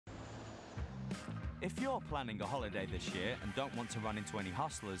If you're planning a holiday this year and don't want to run into any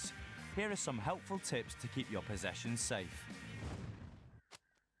hustlers, here are some helpful tips to keep your possessions safe.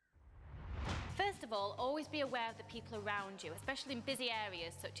 First of all, always be aware of the people around you, especially in busy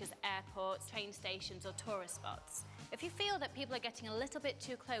areas such as airports, train stations or tourist spots. If you feel that people are getting a little bit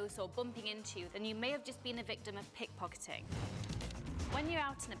too close or bumping into you, then you may have just been a victim of pickpocketing. When you're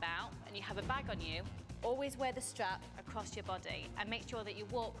out and about and you have a bag on you, always wear the strap across your body and make sure that you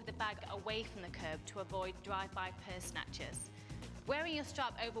walk with the bag away from the curb to avoid drive-by purse snatchers. Wearing your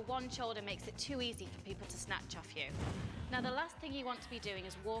strap over one shoulder makes it too easy for people to snatch off you. Now, the last thing you want to be doing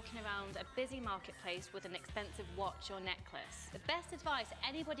is walking around a busy marketplace with an expensive watch or necklace. The best advice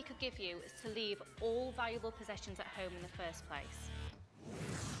anybody could give you is to leave all valuable possessions at home in the first place.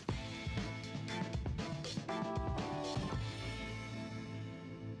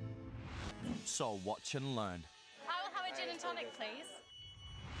 So watch and learn. I will have a gin and tonic, please.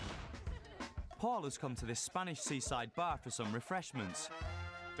 Paul has come to this Spanish seaside bar for some refreshments,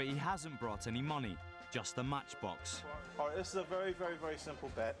 but he hasn't brought any money, just a matchbox. All right, this is a very, very, very simple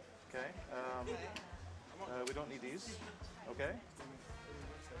bet, okay? We don't need these, okay?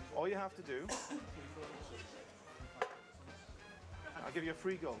 All you have to do, I'll give you a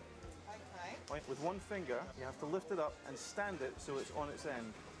free go. Okay. Right, with one finger, you have to lift it up and stand it so it's on its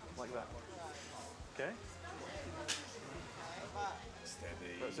end, like that. Okay?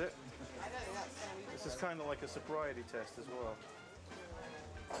 Steady. That's it. I don't think that's very good. This is kind of like a sobriety test as well.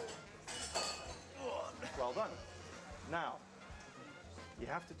 Well done. Now, you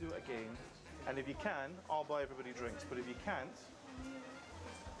have to do it again, and if you can, I'll buy everybody drinks, but if you can't,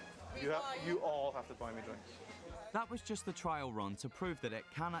 you all have to buy me drinks. That was just the trial run to prove that it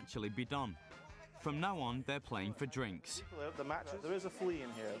can actually be done. From now on, they're playing for drinks. The matches, there is a flea in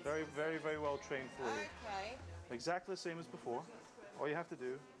here, very, very, very well trained flea. Okay. Exactly the same as before. All you have to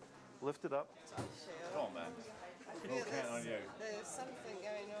do, lift it up. Come on, man. We'll all count on you. There's something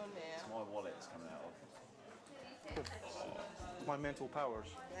going on here. My wallet's coming out of. My mental powers.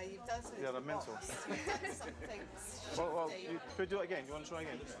 Yeah, you've done something. Yeah, to the the mental. box. You've done something. Well, shifty. could we do it again? You want to try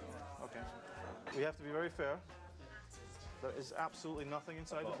again? Okay. We have to be very fair. There is absolutely nothing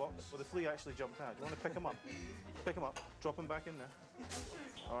inside the box. Well, the flea actually jumped out. You want to pick him up? Pick him up. Drop him back in there.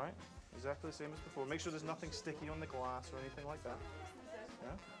 All right. Exactly the same as before. Make sure there's nothing sticky on the glass or anything like that.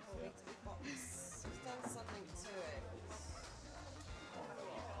 Yeah? He's done something to it.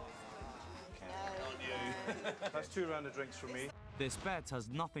 That's 2 rounds of drinks for me. This bet has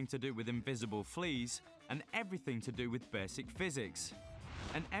nothing to do with invisible fleas and everything to do with basic physics.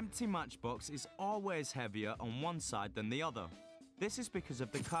 An empty matchbox is always heavier on one side than the other. This is because of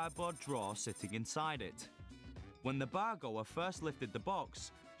the cardboard drawer sitting inside it. When the bar goer first lifted the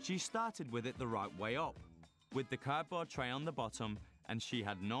box, she started with it the right way up, with the cardboard tray on the bottom, and she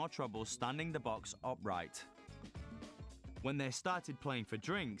had no trouble standing the box upright. When they started playing for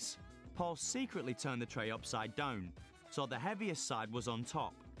drinks, Paul secretly turned the tray upside down, so the heaviest side was on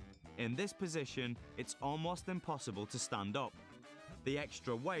top. In this position, it's almost impossible to stand up. The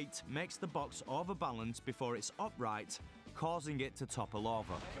extra weight makes the box overbalance before it's upright, causing it to topple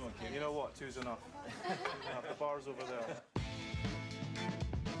over. Come on, Kim. You know what? 2's enough. The bar's over there.